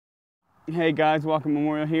Hey guys, welcome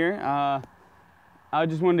Memorial here. I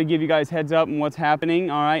just wanted to give you guys heads up on what's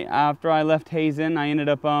happening. All right, after I left Hazen, I ended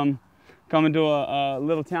up coming to a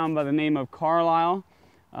little town by the name of Carlisle.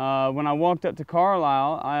 When I walked up to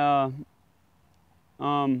Carlisle,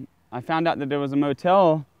 I found out that there was a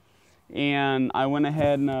motel, and I went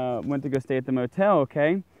ahead and went to go stay at the motel.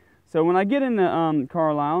 Okay, so when I get into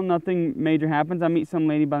Carlisle, nothing major happens. I meet some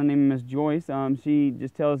lady by the name of Miss Joyce. She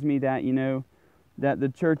just tells me that that the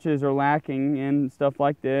churches are lacking and stuff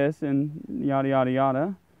like this and yada yada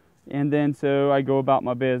yada. And then so I go about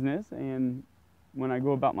my business, and when I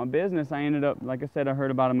go about my business, I ended up, like I said, I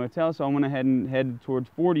heard about a motel, so I went ahead and headed towards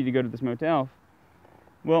 40 to go to this motel.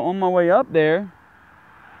 Well, on my way up there,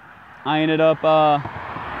 I ended up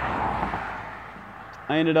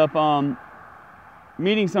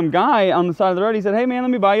meeting some guy on the side of the road. He said, "Hey man,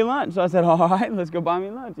 let me buy you lunch." So I said, "All right, let's go buy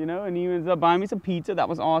me lunch," and he ended up buying me some pizza. That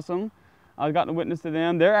was awesome. I got to witness to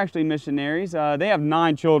them. They're actually missionaries. They have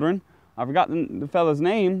 9 children. I forgot the fellow's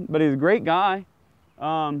name, but he's a great guy.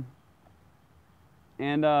 And he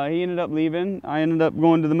ended up leaving. I ended up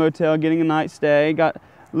going to the motel, getting a night stay. Got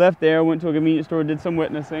left there, went to a convenience store, did some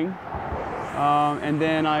witnessing. And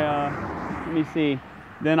then let me see.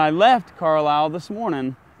 Then I left Carlisle this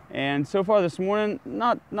morning. And so far this morning,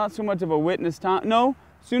 not so much of a witness time. No,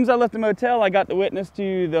 as soon as I left the motel, I got the witness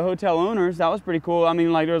to the hotel owners. That was pretty cool. I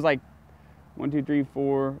mean, like there was like 1, 2, 3,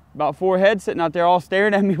 4, about 4 heads sitting out there all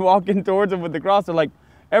staring at me walking towards them with the cross. They're like,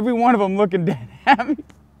 every one of them looking dead at me.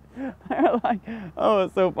 They're like, oh,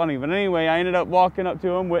 it's so funny. But anyway, I ended up walking up to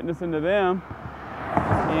them, witnessing to them.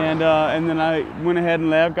 And then I went ahead and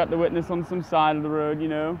left, got the witness on some side of the road,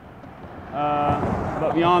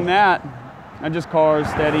 But beyond that, I just cars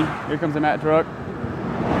steady. Here comes the Mack truck.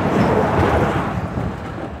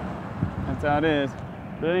 That's how it is.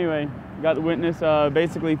 But anyway, got the witness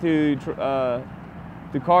basically through the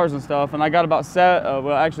cars and stuff, and I got about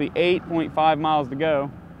 8.5 miles to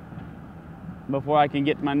go before I can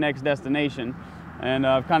get to my next destination. And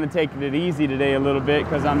I've kind of taken it easy today a little bit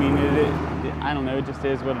because I mean, I don't know, it just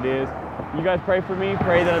is what it is. You guys pray for me,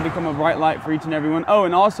 pray that I become a bright light for each and every one. Oh,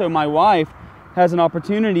 and also my wife has an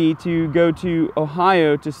opportunity to go to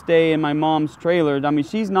Ohio to stay in my mom's trailer. I mean,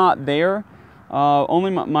 she's not there.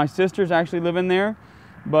 Only my sisters actually live in there.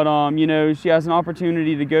 But, she has an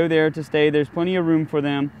opportunity to go there to stay. There's plenty of room for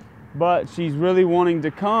them. But she's really wanting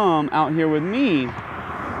to come out here with me.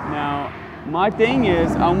 Now, my thing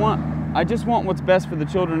is, I just want what's best for the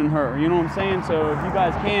children and her. You know what I'm saying? So if you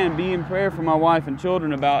guys can, be in prayer for my wife and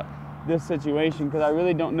children about this situation, because I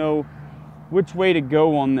really don't know which way to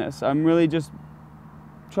go on this. I'm really just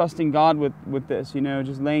trusting God with this,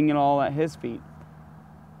 just laying it all at His feet.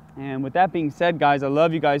 And with that being said, guys, I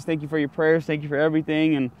love you guys. Thank you for your prayers. Thank you for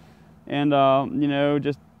everything. And I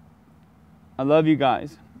love you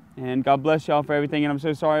guys. And God bless y'all for everything. And I'm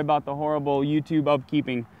so sorry about the horrible YouTube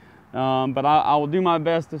upkeeping. But I will do my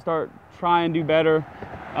best to start trying to do better.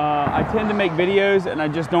 I tend to make videos and I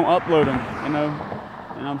just don't upload them,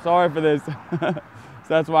 And I'm sorry for this. So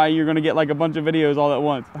that's why you're going to get like a bunch of videos all at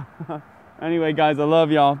once. Anyway, guys, I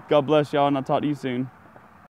love y'all. God bless y'all, and I'll talk to you soon.